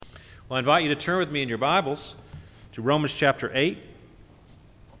Well, I invite you to turn with me in your Bibles to Romans chapter 8.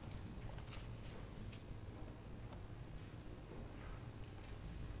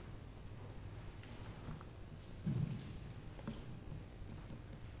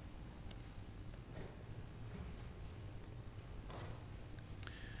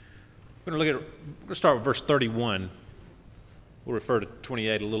 We're going to start with verse 31. We'll refer to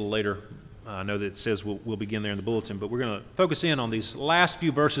 28 a little later. I know that it says we'll begin there in the bulletin, but we're going to focus in on these last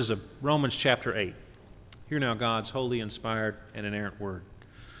few verses of Romans chapter 8. Hear now God's holy, inspired, and inerrant word.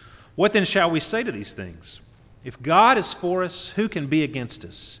 What then shall we say to these things? If God is for us, who can be against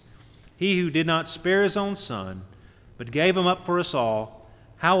us? He who did not spare his own Son, but gave him up for us all,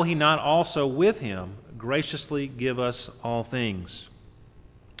 how will he not also with him graciously give us all things?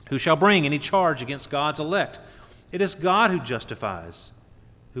 Who shall bring any charge against God's elect? It is God who justifies.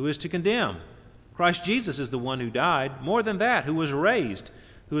 Who is to condemn? Christ Jesus is the one who died, more than that, who was raised,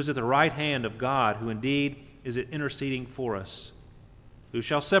 who is at the right hand of God, who indeed is interceding for us. Who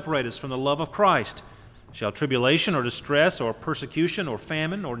shall separate us from the love of Christ? Shall tribulation or distress or persecution or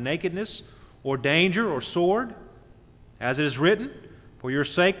famine or nakedness or danger or sword? As it is written, for your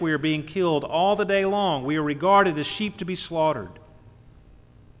sake we are being killed all the day long. We are regarded as sheep to be slaughtered.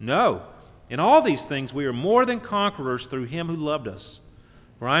 No, in all these things we are more than conquerors through him who loved us.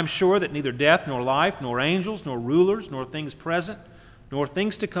 For I am sure that neither death nor life, nor angels, nor rulers, nor things present, nor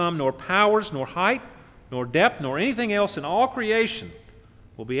things to come, nor powers, nor height, nor depth, nor anything else in all creation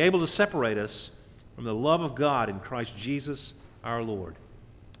will be able to separate us from the love of God in Christ Jesus our Lord.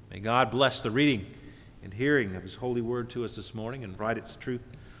 May God bless the reading and hearing of his holy word to us this morning and write its truth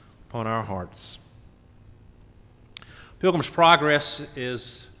upon our hearts. Pilgrim's Progress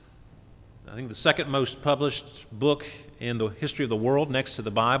is, I think, the second most published book in the history of the world next to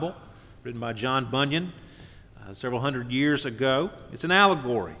the Bible, written by John Bunyan several hundred years ago. It's an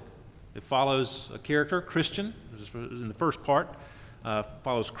allegory. It follows a character, Christian, in the first part,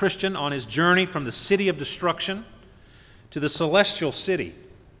 follows Christian on his journey from the city of destruction to the celestial city.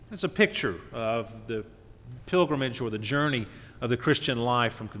 It's a picture of the pilgrimage or the journey of the Christian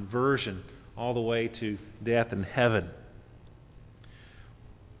life from conversion all the way to death and heaven.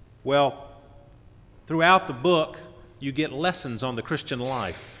 Well, throughout the book, you get lessons on the Christian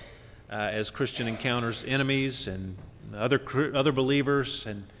life as Christian encounters enemies and other believers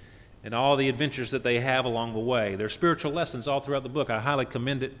and all the adventures that they have along the way. There are spiritual lessons all throughout the book. I highly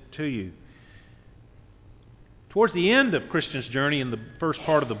commend it to you. Towards the end of Christian's journey in the first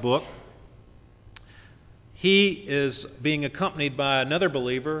part of the book, he is being accompanied by another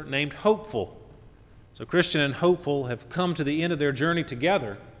believer named Hopeful. So Christian and Hopeful have come to the end of their journey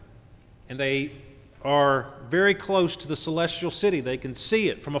together, and they are very close to the celestial city. They can see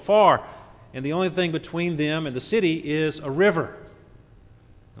it from afar, and the only thing between them and the city is a river.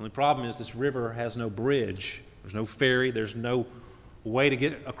 The only problem is this river has no bridge. There's no ferry. There's no way to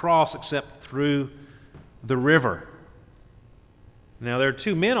get across except through the river. Now, there are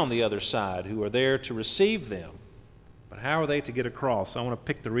two men on the other side who are there to receive them. But how are they to get across? I want to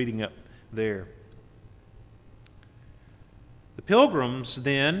pick the reading up there. The pilgrims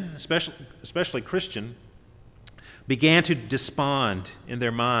then, especially Christian, began to despond in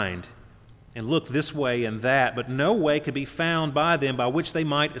their mind and look this way and that, but no way could be found by them by which they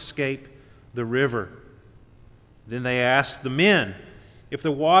might escape the river. Then they asked the men if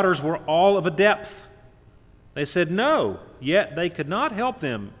the waters were all of a depth. They said no, yet they could not help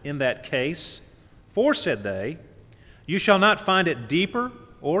them in that case. For, said they, you shall not find it deeper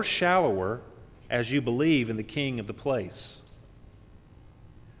or shallower as you believe in the King of the place.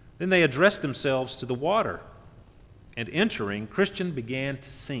 Then they addressed themselves to the water, and entering, Christian began to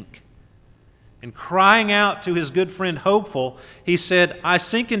sink. And crying out to his good friend Hopeful, he said, I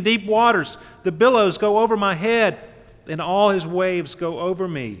sink in deep waters. The billows go over my head, and all his waves go over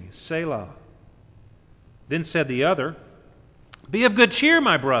me. Selah. Then said the other, be of good cheer,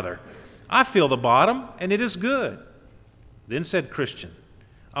 my brother. I feel the bottom, and it is good. Then said Christian,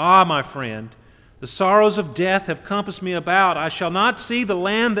 ah, my friend, the sorrows of death have compassed me about. I shall not see the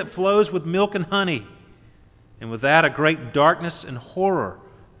land that flows with milk and honey. And with that a great darkness and horror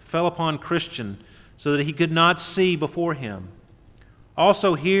fell upon Christian, so that he could not see before him.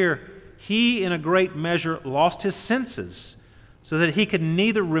 Also here, he in a great measure lost his senses, so that he could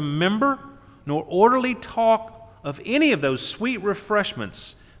neither remember nor orderly talk of any of those sweet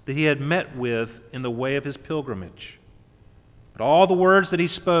refreshments that he had met with in the way of his pilgrimage. But all the words that he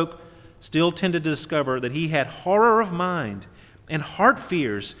spoke still tended to discover that he had horror of mind and heart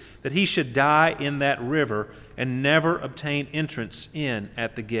fears that he should die in that river and never obtain entrance in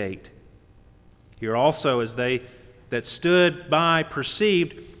at the gate. Here also, as they that stood by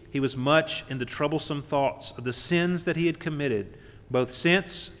perceived, he was much in the troublesome thoughts of the sins that he had committed, both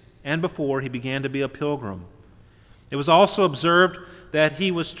since and before he began to be a pilgrim. It was also observed that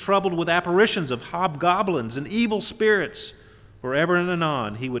he was troubled with apparitions of hobgoblins and evil spirits, for ever and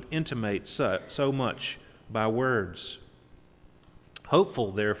anon he would intimate so much by words.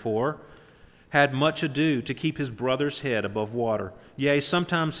 Hopeful, therefore, had much ado to keep his brother's head above water. Yea,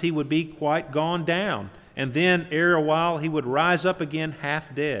 sometimes he would be quite gone down, and then ere a while he would rise up again half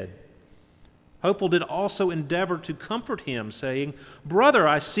dead. Hopeful did also endeavor to comfort him, saying, Brother,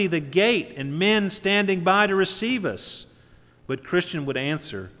 I see the gate, and men standing by to receive us. But Christian would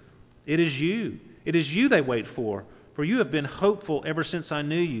answer, It is you they wait for you have been hopeful ever since I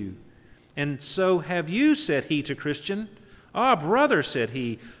knew you. And so have you, said he to Christian. Ah, brother, said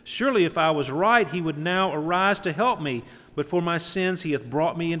he, surely if I was right, he would now arise to help me, but for my sins he hath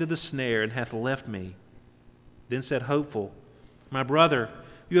brought me into the snare, and hath left me. Then said Hopeful, My brother,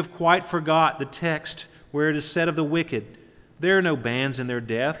 you have quite forgot the text where it is said of the wicked, There are no bands in their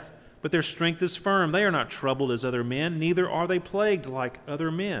death, but their strength is firm. They are not troubled as other men, neither are they plagued like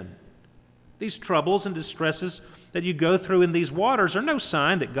other men. These troubles and distresses that you go through in these waters are no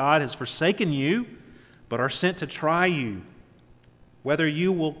sign that God has forsaken you, but are sent to try you, whether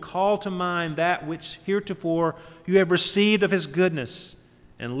you will call to mind that which heretofore you have received of His goodness,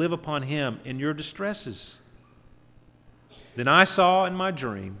 and live upon Him in your distresses. Then I saw in my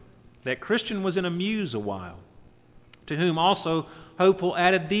dream that Christian was in a muse a while, to whom also Hopeful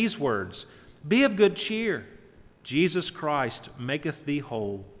added these words, Be of good cheer, Jesus Christ maketh thee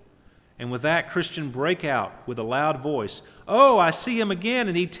whole. And with that, Christian brake out with a loud voice, Oh, I see him again,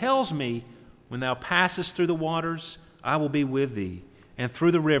 and he tells me, When thou passest through the waters, I will be with thee, and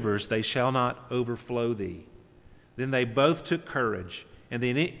through the rivers they shall not overflow thee. Then they both took courage, and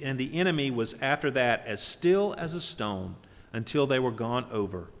the enemy was after that as still as a stone, until they were gone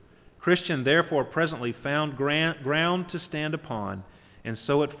over. Christian therefore presently found ground to stand upon, and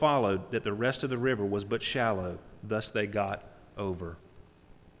so it followed that the rest of the river was but shallow. Thus they got over.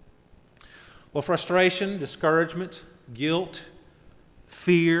 Well, frustration, discouragement, guilt,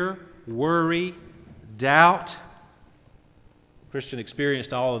 fear, worry, doubt. Christian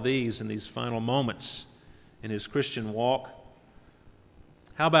experienced all of these in these final moments in his Christian walk.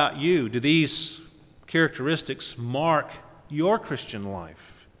 How about you? Do these characteristics mark your Christian life?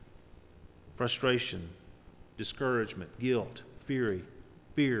 Frustration, discouragement, guilt,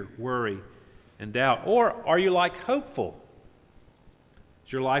 fear, worry, and doubt. Or are you like Hopeful?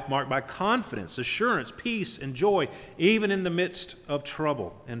 Is your life marked by confidence, assurance, peace, and joy, even in the midst of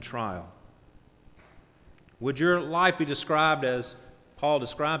trouble and trial? Would your life be described as Paul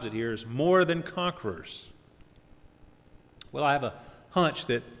describes it here, as more than conquerors? Well, I have a hunch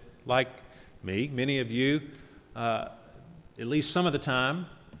that, like me, many of you, at least some of the time,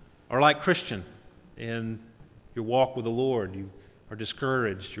 are like Christian in your walk with the Lord. You are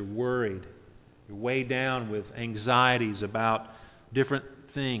discouraged, you're worried, you're weighed down with anxieties about different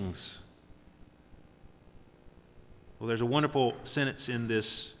things. Well, there's a wonderful sentence in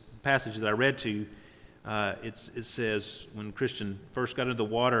this passage that I read to you. It says, when Christian first got into the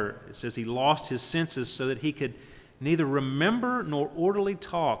water, it says he lost his senses so that he could neither remember nor orderly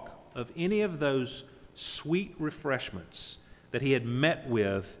talk of any of those sweet refreshments that he had met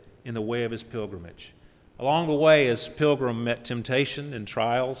with in the way of his pilgrimage. Along the way, as pilgrim met temptation and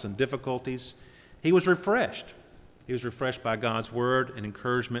trials and difficulties, he was refreshed. He was refreshed by God's word and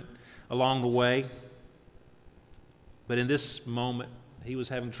encouragement along the way. But in this moment, he was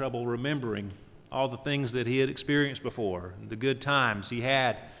having trouble remembering all the things that he had experienced before, the good times he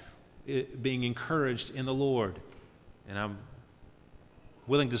had being encouraged in the Lord. And I'm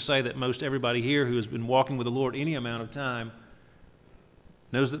willing to say that most everybody here who has been walking with the Lord any amount of time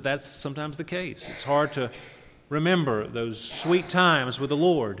knows that that's sometimes the case. It's hard to remember those sweet times with the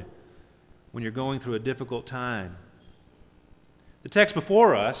Lord when you're going through a difficult time. The text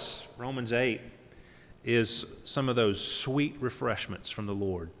before us, Romans 8, is some of those sweet refreshments from the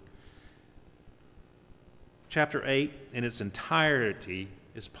Lord. Chapter 8 in its entirety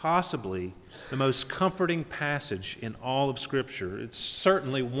is possibly the most comforting passage in all of Scripture. It's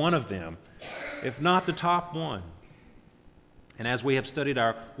certainly one of them, if not the top one. And as we have studied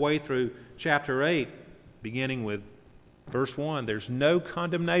our way through chapter 8, beginning with verse 1, there's no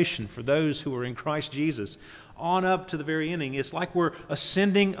condemnation for those who are in Christ Jesus. On up to the very ending, it's like we're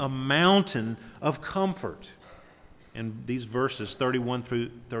ascending a mountain of comfort. And these verses, 31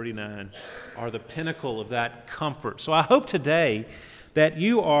 through 39, are the pinnacle of that comfort. So I hope today that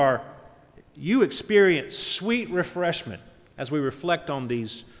you experience sweet refreshment as we reflect on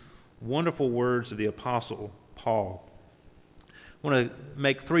these wonderful words of the Apostle Paul. I want to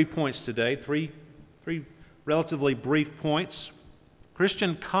make 3 points today, three relatively brief points.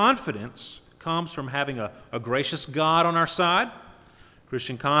 Christian confidence comes from having a gracious God on our side.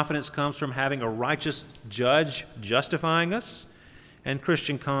 Christian confidence comes from having a righteous judge justifying us. And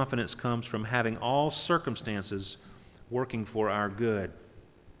Christian confidence comes from having all circumstances working for our good.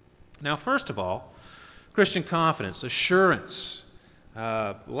 Now, first of all, Christian confidence, assurance,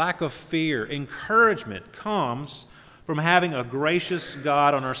 lack of fear, encouragement comes from having a gracious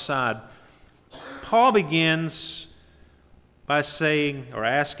God on our side. Paul begins by saying or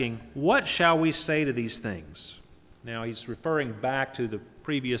asking, what shall we say to these things? Now, he's referring back to the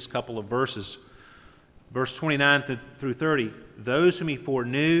previous couple of verses. Verse 29 through 30, those whom he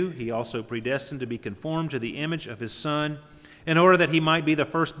foreknew, he also predestined to be conformed to the image of his Son, in order that he might be the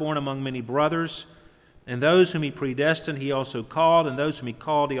firstborn among many brothers. And those whom he predestined, he also called. And those whom he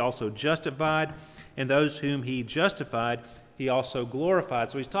called, he also justified. And those whom he justified, he also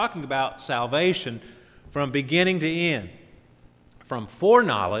glorified. So he's talking about salvation from beginning to end. From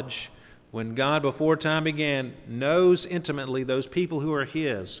foreknowledge, when God before time began knows intimately those people who are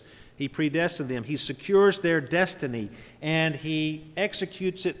his. He predestined them. He secures their destiny, and he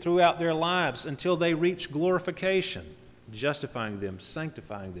executes it throughout their lives until they reach glorification, justifying them,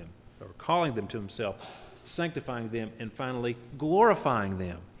 sanctifying them, or calling them to himself, sanctifying them, and finally glorifying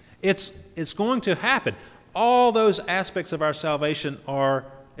them. It's going to happen. All those aspects of our salvation are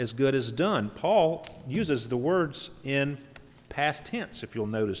as good as done. Paul uses the words in past tense, if you'll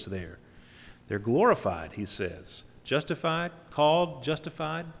notice there. They're glorified, he says. Justified, called,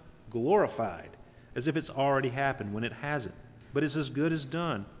 justified, glorified, as if it's already happened when it hasn't. But it's as good as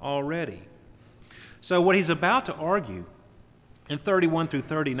done already. So what he's about to argue in 31 through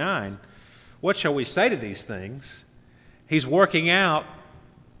 39, what shall we say to these things? He's working out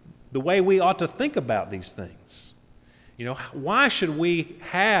the way we ought to think about these things. You know, why should we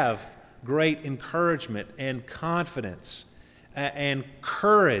have great encouragement and confidence and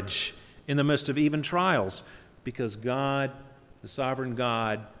courage in the midst of even trials? Because God, the sovereign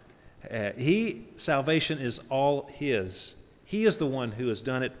God, salvation is all his. He is the one who has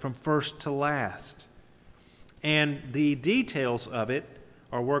done it from first to last. And the details of it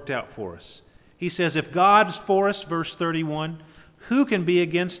are worked out for us. He says, if God is for us, verse 31, who can be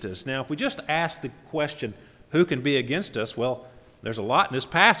against us? Now, if we just ask the question, who can be against us? Well, there's a lot in this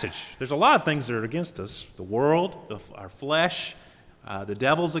passage. There's a lot of things that are against us. The world, our flesh, the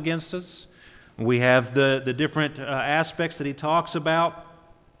devil's against us. We have the different aspects that he talks about.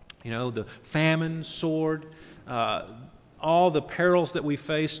 You know, the famine, sword, all the perils that we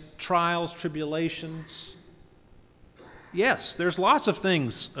face, trials, tribulations. Yes, there's lots of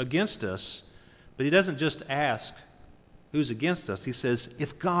things against us, but he doesn't just ask who's against us. He says,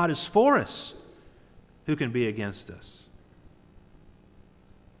 if God is for us, who can be against us?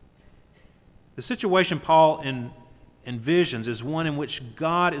 The situation Paul envisions is one in which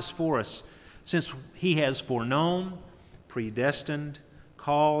God is for us, since he has foreknown, predestined,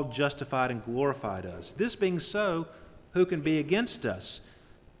 called, justified, and glorified us. This being so, who can be against us?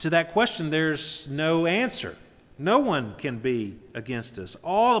 To that question, there's no answer. No one can be against us.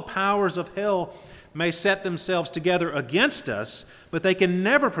 All the powers of hell may set themselves together against us, but they can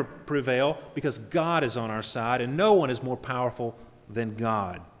never prevail because God is on our side, and no one is more powerful than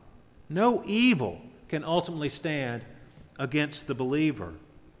God. No evil can ultimately stand against the believer.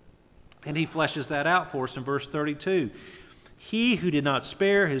 And he fleshes that out for us in verse 32. He who did not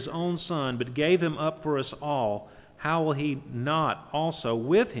spare his own Son, but gave him up for us all, how will he not also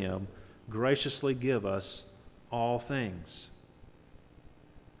with him graciously give us all things?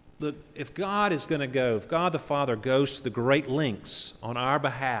 Look, if God is going to go, if God the Father goes to the great lengths on our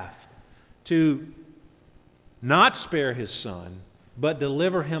behalf to not spare his Son, but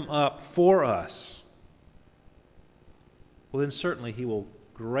deliver him up for us, well, then certainly he will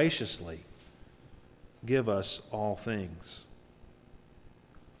graciously give us all things.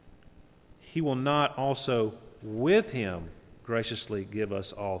 He will not also with him graciously give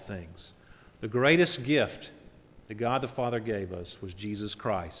us all things. The greatest gift that God the Father gave us was Jesus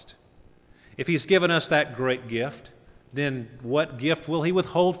Christ. If he's given us that great gift, then what gift will he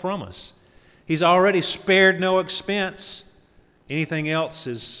withhold from us? He's already spared no expense. Anything else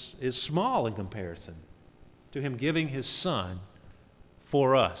is small in comparison to him giving his Son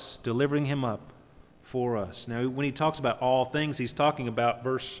for us, delivering him up for us. Now, when he talks about all things, he's talking about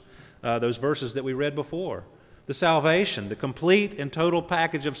those verses that we read before. The salvation, the complete and total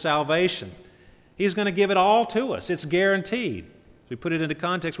package of salvation. He's going to give it all to us. It's guaranteed. If we put it into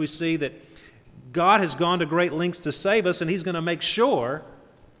context, we see that God has gone to great lengths to save us, and he's going to make sure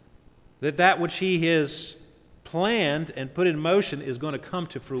that which he has planned and put in motion is going to come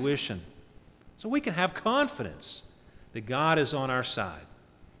to fruition. So we can have confidence that God is on our side.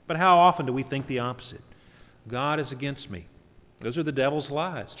 But how often do we think the opposite? God is against me. Those are the devil's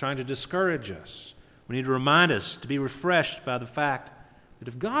lies, trying to discourage us. We need to remind us to be refreshed by the fact that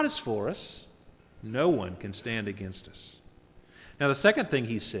if God is for us, no one can stand against us. Now, the second thing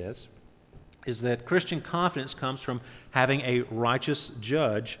he says is that Christian confidence comes from having a righteous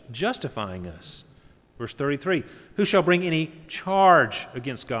judge justifying us. Verse 33, who shall bring any charge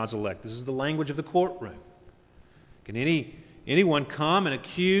against God's elect? This is the language of the courtroom. Can anyone come and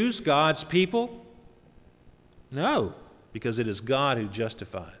accuse God's people? No, because it is God who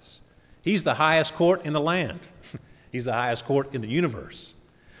justifies. He's the highest court in the land. He's the highest court in the universe.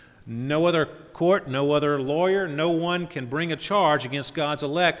 No other court, no other lawyer, no one can bring a charge against God's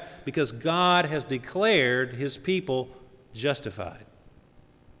elect because God has declared His people justified,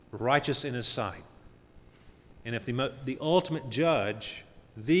 righteous in His sight. And if the ultimate judge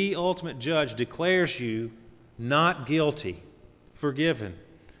declares you not guilty, forgiven,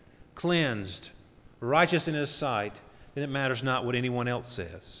 cleansed, righteous in His sight, then it matters not what anyone else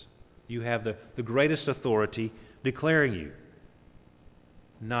says. You have the greatest authority declaring you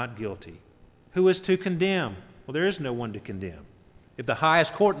not guilty. Who is to condemn? Well, there is no one to condemn. If the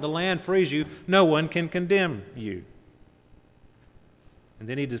highest court in the land frees you, no one can condemn you. And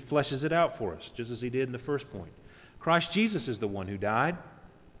then he fleshes it out for us, just as he did in the first point. Christ Jesus is the one who died,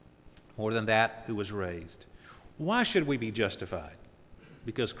 more than that, who was raised. Why should we be justified?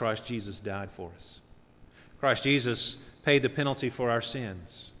 Because Christ Jesus died for us. Christ Jesus paid the penalty for our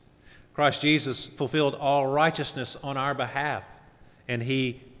sins. Christ Jesus fulfilled all righteousness on our behalf, and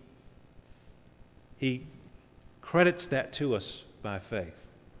He credits that to us by faith.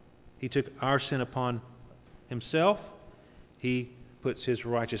 He took our sin upon Himself. He puts His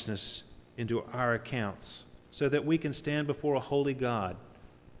righteousness into our accounts so that we can stand before a holy God,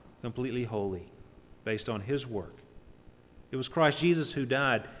 completely holy, based on His work. It was Christ Jesus who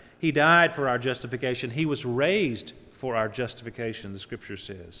died. He died for our justification. He was raised for our justification, the Scripture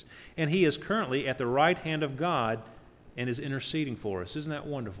says. And He is currently at the right hand of God and is interceding for us. Isn't that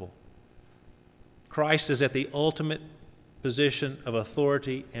wonderful? Christ is at the ultimate position of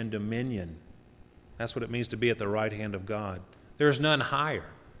authority and dominion. That's what it means to be at the right hand of God. There is none higher.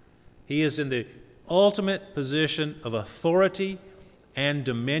 He is in the ultimate position of authority and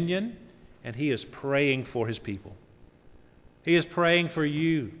dominion, and He is praying for His people. He is praying for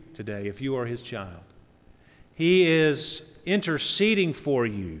you today if you are His child. He is interceding for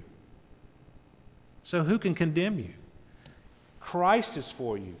you. So who can condemn you? Christ is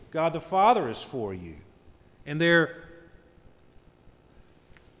for you. God the Father is for you. And they're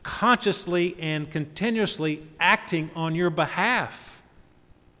consciously and continuously acting on your behalf.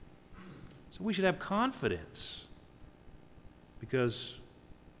 So we should have confidence because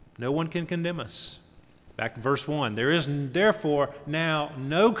no one can condemn us. Back to verse 1. There is therefore now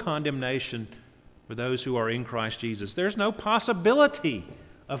no condemnation for those who are in Christ Jesus. There's no possibility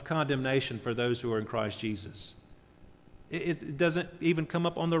of condemnation for those who are in Christ Jesus. It doesn't even come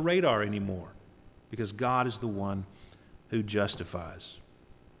up on the radar anymore because God is the one who justifies.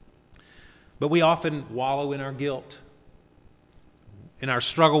 But we often wallow in our guilt. In our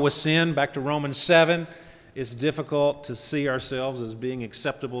struggle with sin, back to Romans 7, it's difficult to see ourselves as being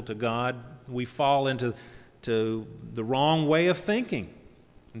acceptable to God. We fall into the wrong way of thinking,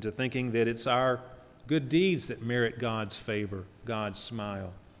 into thinking that it's our good deeds that merit God's favor, God's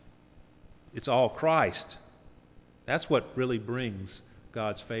smile. It's all Christ. That's what really brings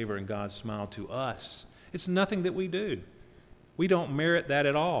God's favor and God's smile to us. It's nothing that we do. We don't merit that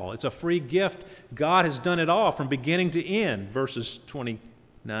at all. It's a free gift. God has done it all from beginning to end, verses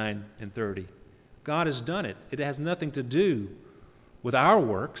 29 and 30. God has done it. It has nothing to do with our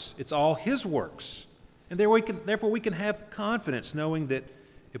works. It's all His works. And therefore we can have confidence knowing that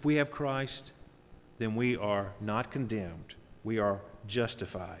if we have Christ, then we are not condemned. We are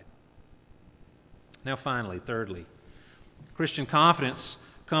justified. Now finally, thirdly, Christian confidence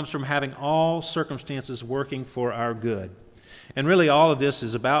comes from having all circumstances working for our good. And really all of this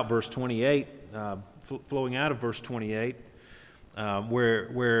is about verse 28, flowing out of verse 28,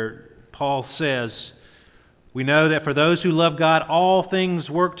 where Paul says, we know that for those who love God, all things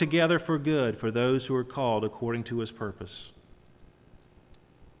work together for good, for those who are called according to His purpose.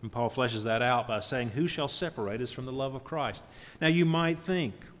 And Paul fleshes that out by saying, who shall separate us from the love of Christ? Now you might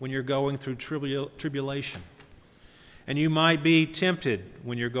think when you're going through tribulation, and you might be tempted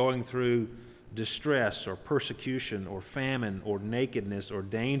when you're going through distress or persecution or famine or nakedness or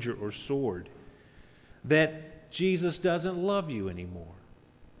danger or sword, that Jesus doesn't love you anymore.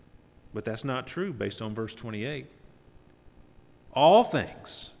 But that's not true based on verse 28. All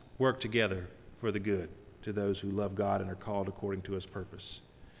things work together for the good to those who love God and are called according to His purpose.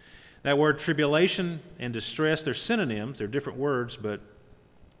 That word tribulation and distress, they're synonyms, they're different words, but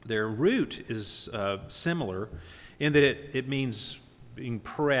their root is similar in that it means being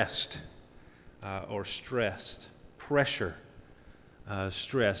pressed or stressed, pressure,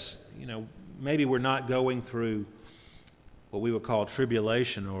 stress. Maybe we're not going through what we would call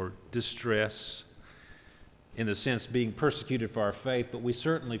tribulation or distress in the sense being persecuted for our faith, but we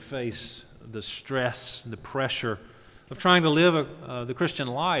certainly face the stress and the pressure of trying to live the Christian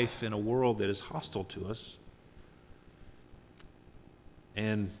life in a world that is hostile to us.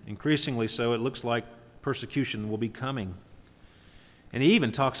 And increasingly so, it looks like persecution will be coming. And he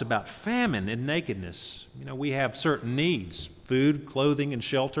even talks about famine and nakedness. We have certain needs: food, clothing, and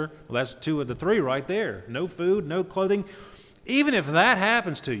shelter. Well, that's two of the three right there. No food, no clothing. Even if that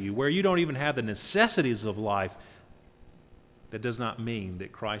happens to you, where you don't even have the necessities of life, that does not mean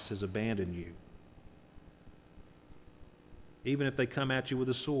that Christ has abandoned you. Even if they come at you with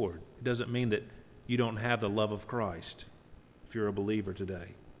a sword, it doesn't mean that you don't have the love of Christ if you're a believer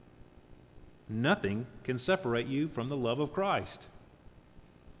today. Nothing can separate you from the love of Christ.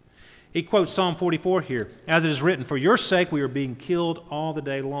 He quotes Psalm 44 here. As it is written, "For your sake we are being killed all the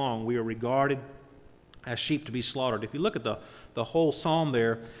day long. We are regarded as sheep to be slaughtered." If you look at the whole psalm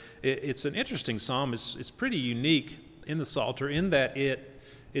there, it's an interesting psalm. It's pretty unique in the Psalter in that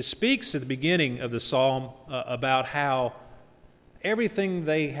it speaks at the beginning of the psalm about how everything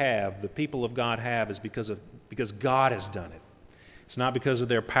they have, the people of God have, is because God has done it. It's not because of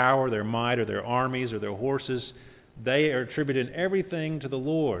their power, their might, or their armies, or their horses. They are attributing everything to the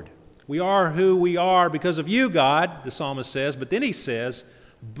Lord. We are who we are because of you, God, the psalmist says. But then he says,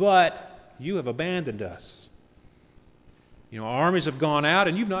 but you have abandoned us. Our armies have gone out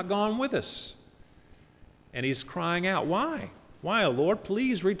and you've not gone with us. And he's crying out, why? Why, O Lord,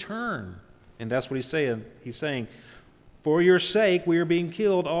 please return. And that's what he's saying. He's saying, for your sake we are being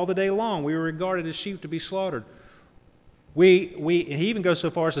killed all the day long. We are regarded as sheep to be slaughtered. And he even goes so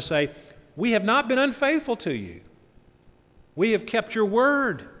far as to say, we have not been unfaithful to you. We have kept your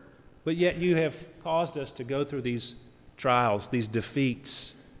word, but yet you have caused us to go through these trials, these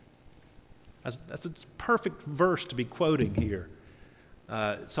defeats. That's a perfect verse to be quoting here,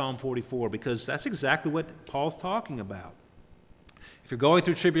 Psalm 44, because that's exactly what Paul's talking about. If you're going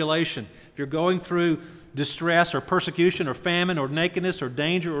through tribulation, if you're going through distress or persecution or famine or nakedness or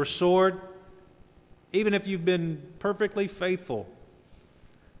danger or sword, even if you've been perfectly faithful,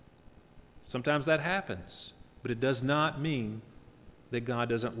 sometimes that happens. But it does not mean that God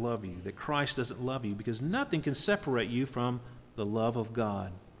doesn't love you, that Christ doesn't love you, because nothing can separate you from the love of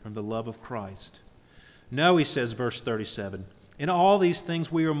God, from the love of Christ. No, he says, verse 37, in all these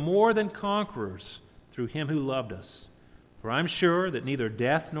things we are more than conquerors through Him who loved us. For I'm sure that neither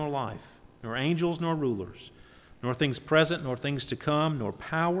death nor life, nor angels nor rulers, nor things present nor things to come, nor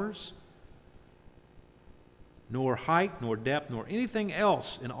powers, nor height, nor depth, nor anything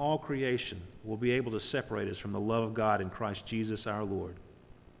else in all creation will be able to separate us from the love of God in Christ Jesus our Lord.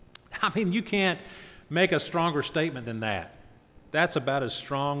 I mean, you can't make a stronger statement than that. That's about as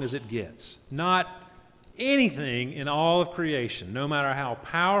strong as it gets. Not anything in all of creation, no matter how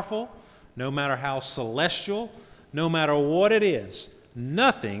powerful, no matter how celestial, no matter what it is,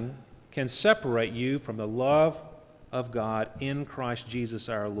 nothing can separate you from the love of God in Christ Jesus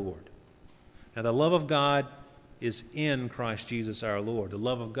our Lord. Now, the love of God is in Christ Jesus our Lord. The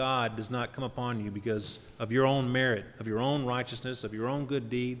love of God does not come upon you because of your own merit, of your own righteousness, of your own good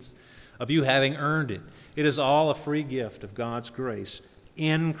deeds, of you having earned it. It is all a free gift of God's grace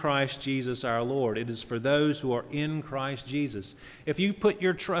in Christ Jesus our Lord. It is for those who are in Christ Jesus. If you put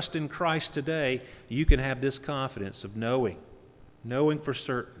your trust in Christ today, you can have this confidence of knowing for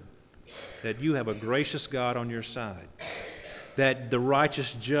certain that you have a gracious God on your side, that the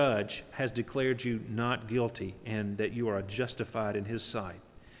righteous judge has declared you not guilty, and that you are justified in His sight.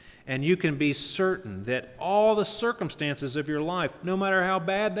 And you can be certain that all the circumstances of your life, no matter how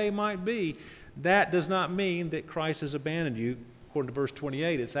bad they might be, that does not mean that Christ has abandoned you. According to verse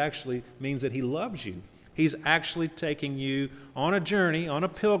 28, it actually means that He loves you. He's actually taking you on a journey, on a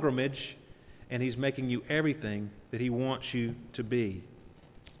pilgrimage, and He's making you everything that He wants you to be.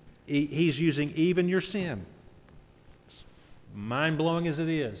 He's using even your sin. Mind-blowing as it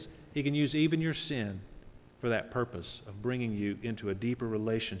is, He can use even your sin for that purpose of bringing you into a deeper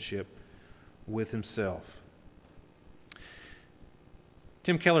relationship with Himself.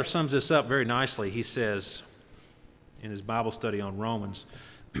 Tim Keller sums this up very nicely. He says in his Bible study on Romans,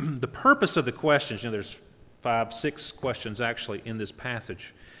 the purpose of the questions, there's 5, 6 questions actually in this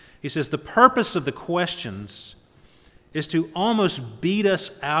passage. He says the purpose of the questions is to almost beat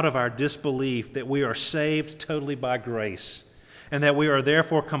us out of our disbelief that we are saved totally by grace and that we are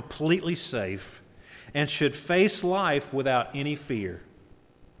therefore completely safe and should face life without any fear.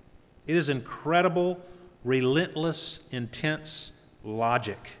 It is incredible, relentless, intense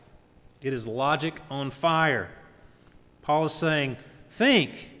logic. It is logic on fire. Paul is saying,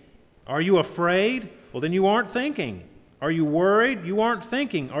 think. Are you afraid? Well, then you aren't thinking. Are you worried? You aren't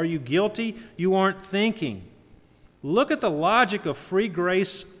thinking. Are you guilty? You aren't thinking. Look at the logic of free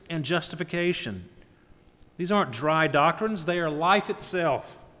grace and justification. These aren't dry doctrines, they are life itself.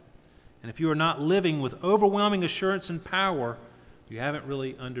 And if you are not living with overwhelming assurance and power, you haven't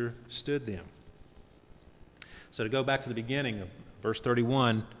really understood them. So to go back to the beginning of verse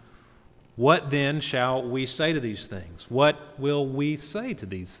 31, what then shall we say to these things? What will we say to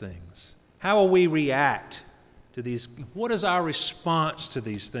these things? How will we react to these? What is our response to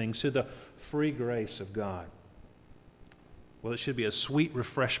these things, to the free grace of God? Well, it should be a sweet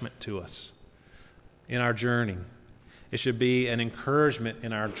refreshment to us in our journey. It should be an encouragement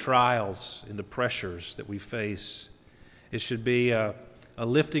in our trials, in the pressures that we face. It should be a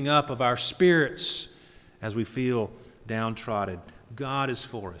lifting up of our spirits as we feel downtrodden. God is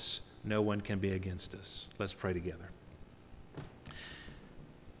for us. No one can be against us. Let's pray together.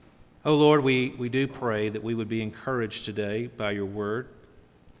 Oh Lord, we do pray that we would be encouraged today by your word,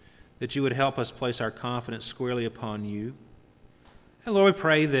 that you would help us place our confidence squarely upon you. And Lord, we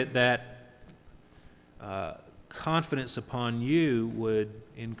pray that confidence upon you would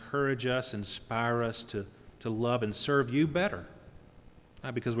encourage us, inspire us to love and serve you better.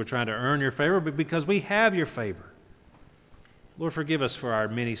 Not because we're trying to earn your favor, but because we have your favor. Lord, forgive us for our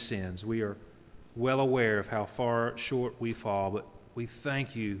many sins. We are well aware of how far short we fall, but we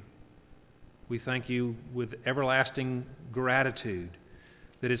thank you. We thank you with everlasting gratitude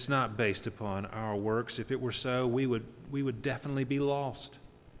that it's not based upon our works. If it were so, we would definitely be lost.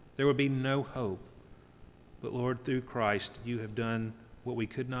 There would be no hope. But Lord, through Christ, you have done what we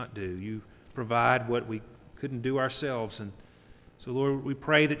could not do. You provide what we couldn't do ourselves. And so, Lord, we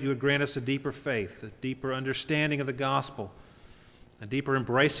pray that you would grant us a deeper faith, a deeper understanding of the gospel, a deeper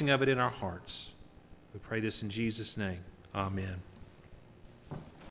embracing of it in our hearts. We pray this in Jesus' name. Amen.